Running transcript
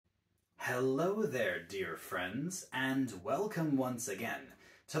Hello there, dear friends, and welcome once again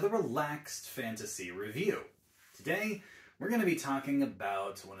to the Relaxed Fantasy Review. Today, we're going to be talking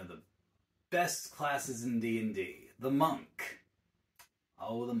about one of the best classes in D&D, the Monk.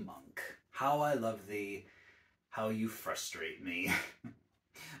 Oh, the Monk. How I love thee, how you frustrate me.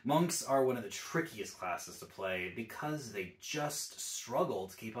 Monks are one of the trickiest classes to play because they just struggle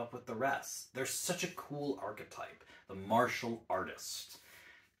to keep up with the rest. They're such a cool archetype, the martial artist.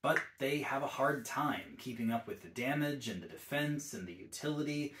 But they have a hard time keeping up with the damage and the defense and the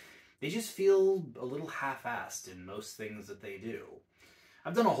utility. They just feel a little half-assed in most things that they do.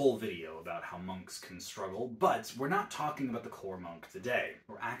 I've done a whole video about how monks can struggle, but we're not talking about the core monk today.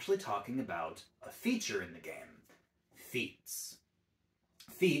 We're actually talking about a feature in the game, feats.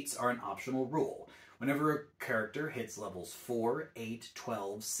 Feats are an optional rule. Whenever a character hits levels 4, 8,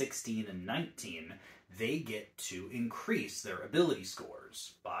 12, 16, and 19, they get to increase their ability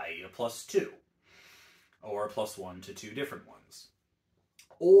scores by a +2, or a +1 to 2 different ones.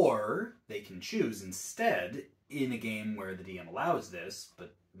 Or they can choose instead, in a game where the DM allows this,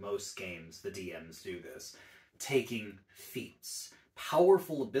 but most games the DMs do this, taking feats,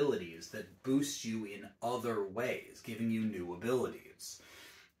 powerful abilities that boost you in other ways, giving you new abilities.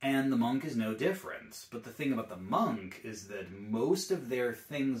 And the monk is no different. But the thing about the monk is that most of their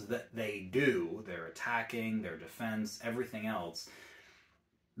things that they do, their attacking, their defense, everything else,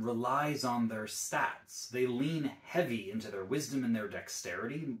 relies on their stats. They lean heavy into their wisdom and their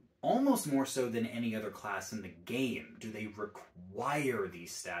dexterity, almost more so than any other class in the game. Do they require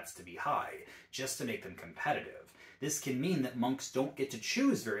these stats to be high, just to make them competitive? This can mean that monks don't get to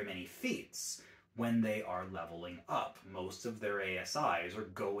choose very many feats when they are leveling up. Most of their ASIs are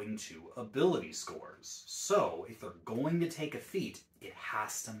going to ability scores. So, if they're going to take a feat, it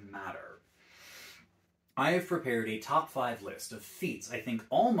has to matter. I have prepared a top 5 list of feats I think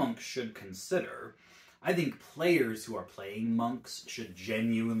all monks should consider. I think players who are playing monks should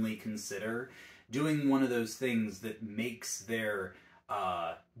genuinely consider doing one of those things that makes their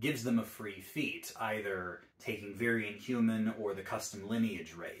gives them a free feat, either taking Variant Human or the Custom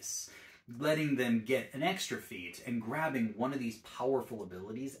Lineage race. Letting them get an extra feat and grabbing one of these powerful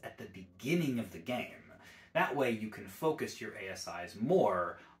abilities at the beginning of the game. That way you can focus your ASIs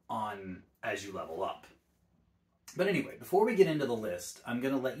more on as you level up. But anyway, before we get into the list, I'm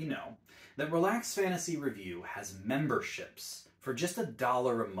going to let you know that Relaxed Fantasy Review has memberships. For just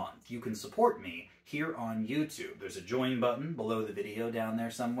 $1 a month, you can support me here on YouTube. There's a join button below the video down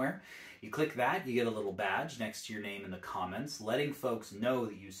there somewhere. You click that, you get a little badge next to your name in the comments, letting folks know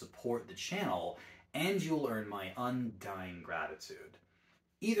that you support the channel, and you'll earn my undying gratitude.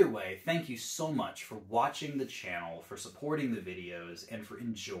 Either way, thank you so much for watching the channel, for supporting the videos, and for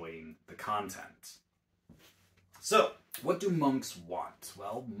enjoying the content. So, what do monks want?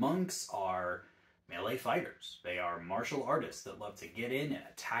 Well, monks are melee fighters. They are martial artists that love to get in and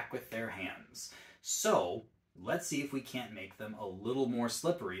attack with their hands. So, let's see if we can't make them a little more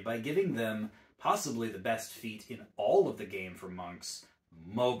slippery by giving them possibly the best feat in all of the game for monks,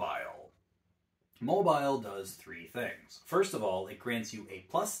 mobile. Mobile does 3 things. First of all, it grants you a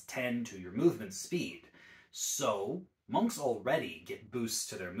 +10 to your movement speed. So, monks already get boosts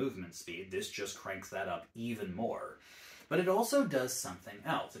to their movement speed. This just cranks that up even more. But it also does something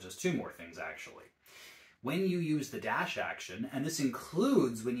else. It does 2 more things, actually. When you use the dash action, and this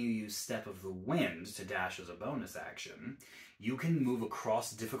includes when you use Step of the Wind to dash as a bonus action, you can move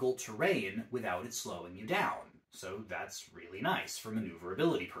across difficult terrain without it slowing you down. So that's really nice for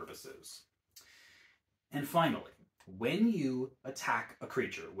maneuverability purposes. And finally, when you attack a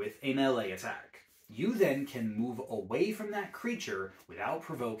creature with a melee attack, you then can move away from that creature without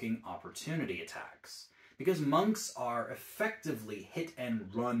provoking opportunity attacks. Because monks are effectively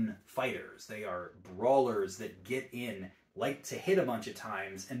hit-and-run fighters. They are brawlers that get in, like to hit a bunch of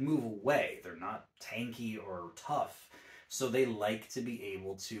times, and move away. They're not tanky or tough, so they like to be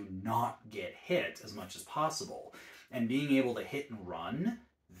able to not get hit as much as possible. And being able to hit and run,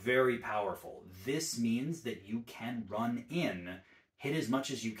 very powerful. This means that you can run in, hit as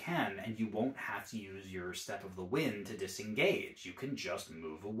much as you can, and you won't have to use your Step of the Wind to disengage. You can just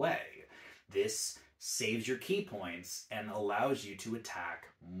move away. This saves your key points and allows you to attack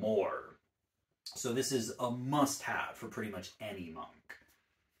more. So this is a must-have for pretty much any monk.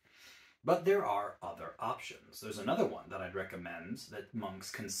 But there are other options. There's another one that I'd recommend that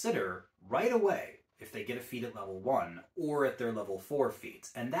monks consider right away if they get a feat at level 1 or at their level 4 feat,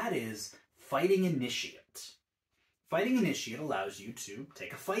 and that is Fighting Initiate. Fighting Initiate allows you to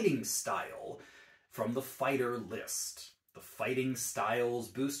take a fighting style from the fighter list. The fighting styles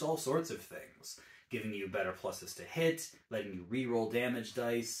boost all sorts of things, giving you better pluses to hit, letting you reroll damage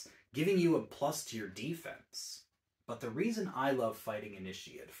dice, giving you a plus to your defense. But the reason I love Fighting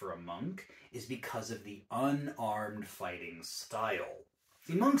Initiate for a monk is because of the unarmed fighting style.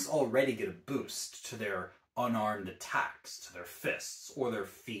 The monks already get a boost to their unarmed attacks, to their fists, or their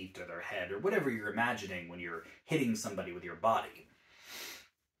feet, or their head, or whatever you're imagining when you're hitting somebody with your body.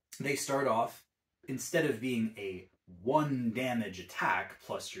 They start off, instead of being a 1 damage attack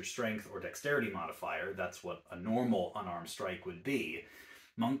plus your strength or dexterity modifier, that's what a normal unarmed strike would be,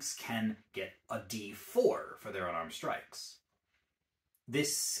 monks can get a D4 for their unarmed strikes.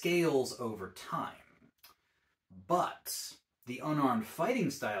 This scales over time, but the unarmed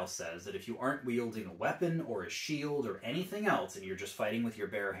fighting style says that if you aren't wielding a weapon or a shield or anything else and you're just fighting with your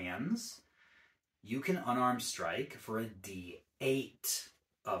bare hands, you can unarmed strike for a D8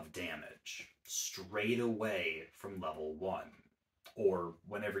 of damage straight away from level 1, or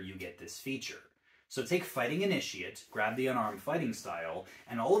whenever you get this feature. So take Fighting Initiate, grab the unarmed fighting style,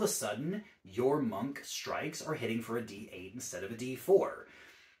 and all of a sudden, your monk strikes are hitting for a D8 instead of a D4.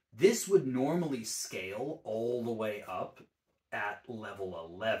 This would normally scale all the way up at level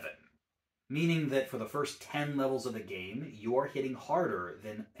 11, meaning that for the first 10 levels of the game, you're hitting harder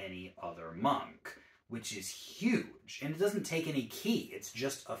than any other monk, which is huge. And it doesn't take any key, it's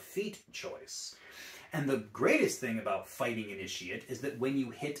just a feat choice. And the greatest thing about Fighting Initiate is that when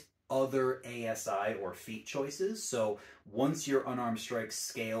you hit other ASI or feat choices, so once your unarmed strikes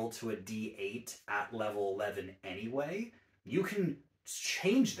scale to a D8 at level 11 anyway, you can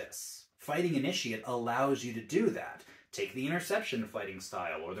change this. Fighting Initiate allows you to do that. Take the interception fighting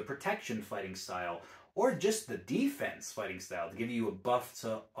style, or the protection fighting style, or just the defense fighting style to give you a buff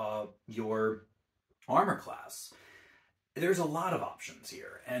to your armor class. There's a lot of options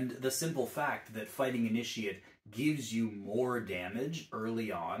here, and the simple fact that Fighting Initiate gives you more damage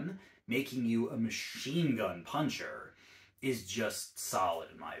early on, making you a machine gun puncher, is just solid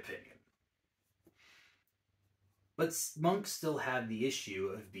in my opinion. But monks still have the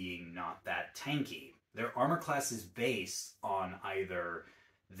issue of being not that tanky. Their armor class is based on either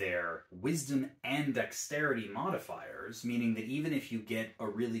their wisdom and dexterity modifiers, meaning that even if you get a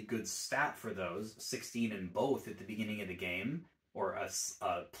really good stat for those, 16 in both at the beginning of the game, or a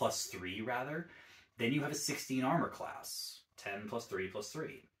 +3 rather, then you have a 16 armor class. 10 plus 3 plus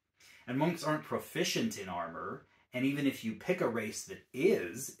 3. And monks aren't proficient in armor, and even if you pick a race that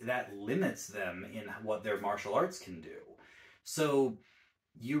is, that limits them in what their martial arts can do. So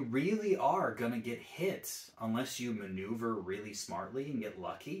you really are going to get hit unless you maneuver really smartly and get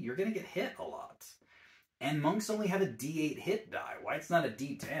lucky. You're going to get hit a lot. And monks only have a D8 hit die. Why it's not a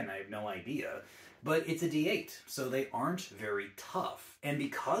D10, I have no idea. But it's a D8, so they aren't very tough. And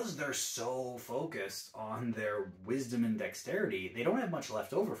because they're so focused on their wisdom and dexterity, they don't have much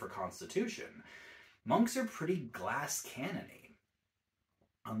left over for constitution. Monks are pretty glass cannon-y,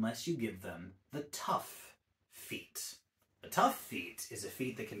 unless you give them the tough feat. A tough feat is a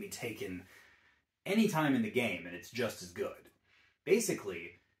feat that can be taken anytime in the game, and it's just as good.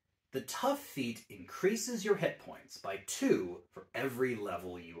 Basically, the tough feat increases your hit points by 2 for every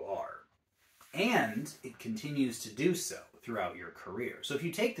level you are. And it continues to do so throughout your career. So if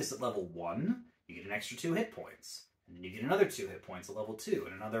you take this at level 1, you get an extra 2 hit points. And then you get another 2 hit points at level 2,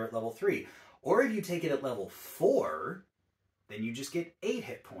 and another at level 3. Or if you take it at level 4, then you just get 8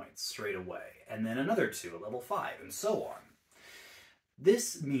 hit points straight away. And then another 2 at level 5, and so on.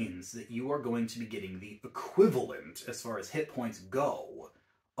 This means that you are going to be getting the equivalent, as far as hit points go,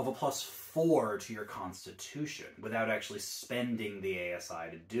 of a +4 to your constitution, without actually spending the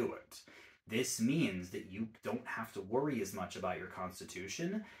ASI to do it. This means that you don't have to worry as much about your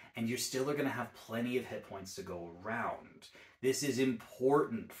constitution, and you still are going to have plenty of hit points to go around. This is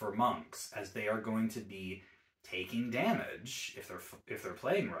important for monks, as they are going to be taking damage, if they're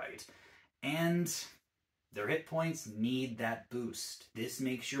playing right, and their hit points need that boost. This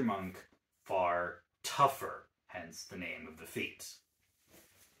makes your monk far tougher, hence the name of the feat.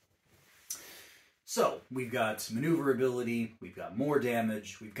 So, we've got maneuverability, we've got more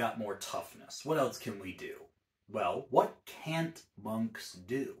damage, we've got more toughness. What else can we do? Well, what can't monks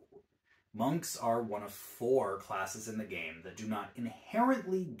do? Monks are one of 4 classes in the game that do not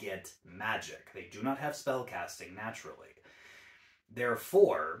inherently get magic. They do not have spellcasting naturally.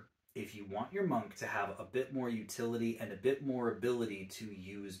 Therefore, if you want your monk to have a bit more utility and a bit more ability to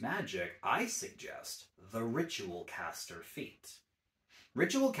use magic, I suggest the Ritual Caster feat.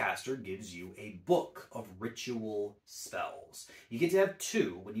 Ritual Caster gives you a book of ritual spells. You get to have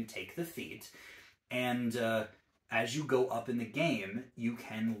 2 when you take the feat, and as you go up in the game, you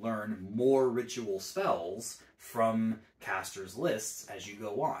can learn more ritual spells from casters' lists as you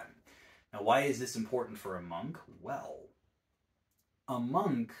go on. Now, why is this important for a monk? Well, a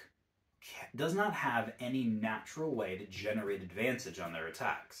monk does not have any natural way to generate advantage on their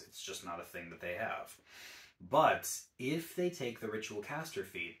attacks. It's just not a thing that they have. But if they take the Ritual Caster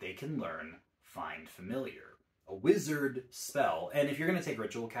feat, they can learn Find Familiar, a wizard spell. And if you're going to take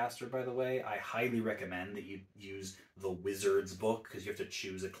Ritual Caster, by the way, I highly recommend that you use the Wizard's book, because you have to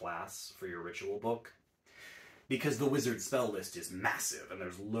choose a class for your Ritual book. Because the Wizard spell list is massive, and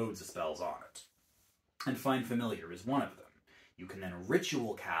there's loads of spells on it. And Find Familiar is one of them. You can then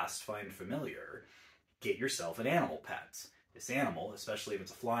Ritual Cast Find Familiar, get yourself an animal pet. This animal, especially if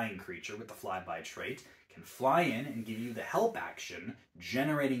it's a flying creature with the flyby trait, can fly in and give you the help action,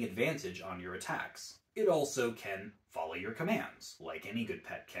 generating advantage on your attacks. It also can follow your commands, like any good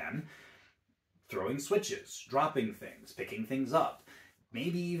pet can, throwing switches, dropping things, picking things up.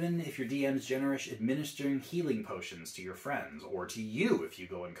 Maybe even, if your DM's generous, administering healing potions to your friends, or to you if you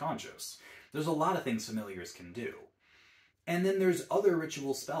go unconscious. There's a lot of things familiars can do. And then there's other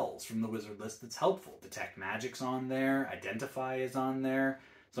ritual spells from the wizard list that's helpful. Detect Magic's on there, Identify is on there.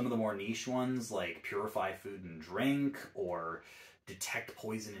 Some of the more niche ones, like Purify Food and Drink, or Detect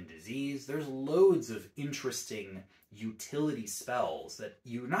Poison and Disease. There's loads of interesting utility spells that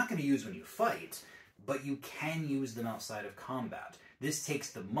you're not going to use when you fight, but you can use them outside of combat. This takes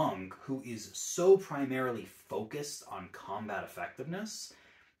the monk, who is so primarily focused on combat effectiveness,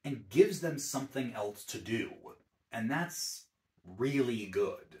 and gives them something else to do. And that's really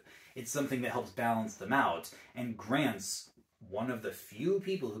good. It's something that helps balance them out, and grants one of the few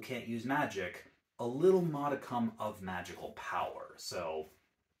people who can't use magic a little modicum of magical power. So,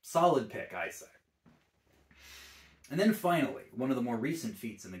 solid pick, I say. And then finally, one of the more recent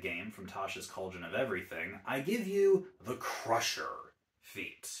feats in the game from Tasha's Cauldron of Everything, I give you the Crusher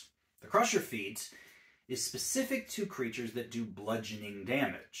feat. The Crusher feat is specific to creatures that do bludgeoning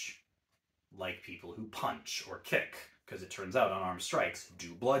damage, like people who punch or kick, because it turns out unarmed strikes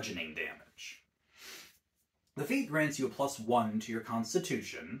do bludgeoning damage. The feat grants you a +1 to your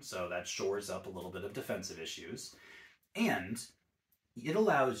constitution, so that shores up a little bit of defensive issues, and it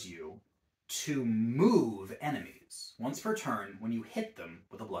allows you to move enemies once per turn when you hit them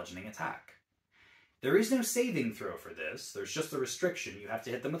with a bludgeoning attack. There is no saving throw for this. There's just a restriction. You have to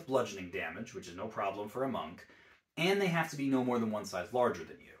hit them with bludgeoning damage, which is no problem for a monk, and they have to be no more than one size larger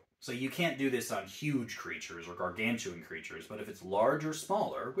than you. So you can't do this on huge creatures or gargantuan creatures, but if it's large or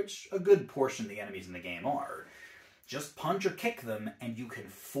smaller, which a good portion of the enemies in the game are, just punch or kick them and you can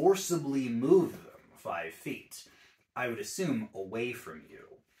forcibly move them 5 feet. I would assume away from you.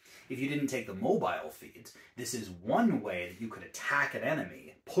 If you didn't take the mobile feat, this is one way that you could attack an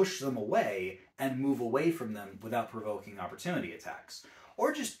enemy, push them away, and move away from them without provoking opportunity attacks.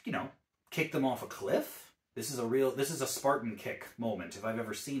 Or just, kick them off a cliff. This is a Spartan kick moment if I've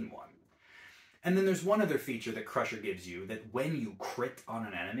ever seen one. And then there's one other feature that Crusher gives you, that when you crit on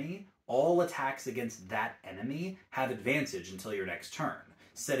an enemy, all attacks against that enemy have advantage until your next turn,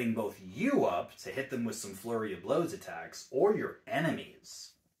 setting both you up to hit them with some flurry of blows attacks, or your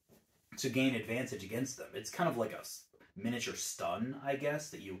enemies to gain advantage against them. It's kind of like a miniature stun, I guess,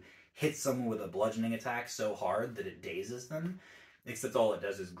 that you hit someone with a bludgeoning attack so hard that it dazes them. Except all it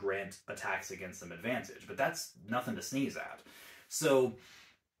does is grant attacks against them advantage. But that's nothing to sneeze at. So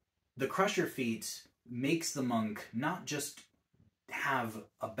the Crusher feat makes the monk not just have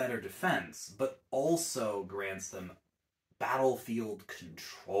a better defense, but also grants them battlefield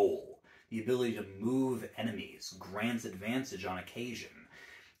control. The ability to move enemies, grants advantage on occasion.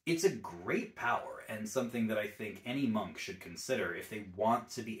 It's a great power, and something that I think any monk should consider if they want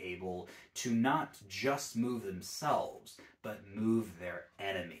to be able to not just move themselves, but move their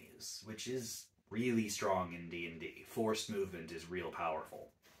enemies, which is really strong in D&D. Forced movement is real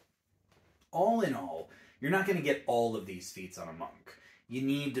powerful. All in all, you're not going to get all of these feats on a monk. You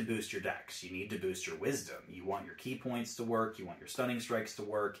need to boost your dex, you need to boost your wisdom, you want your key points to work, you want your stunning strikes to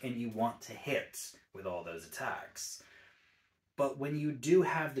work, and you want to hit with all those attacks. But when you do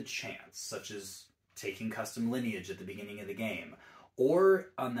have the chance, such as taking custom lineage at the beginning of the game, or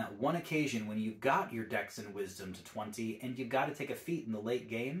on that one occasion when you've got your dex and wisdom to 20 and you've got to take a feat in the late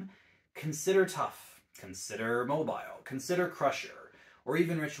game, consider Tough, consider Mobile, consider Crusher, or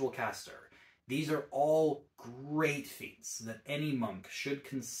even Ritual Caster. These are all great feats that any monk should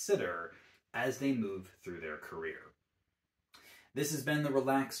consider as they move through their career. This has been the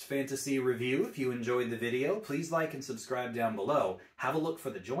Relaxed Fantasy Review. If you enjoyed the video, please like and subscribe down below. Have a look for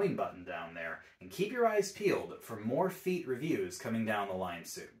the join button down there, and keep your eyes peeled for more feat reviews coming down the line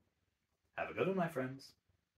soon. Have a good one, my friends.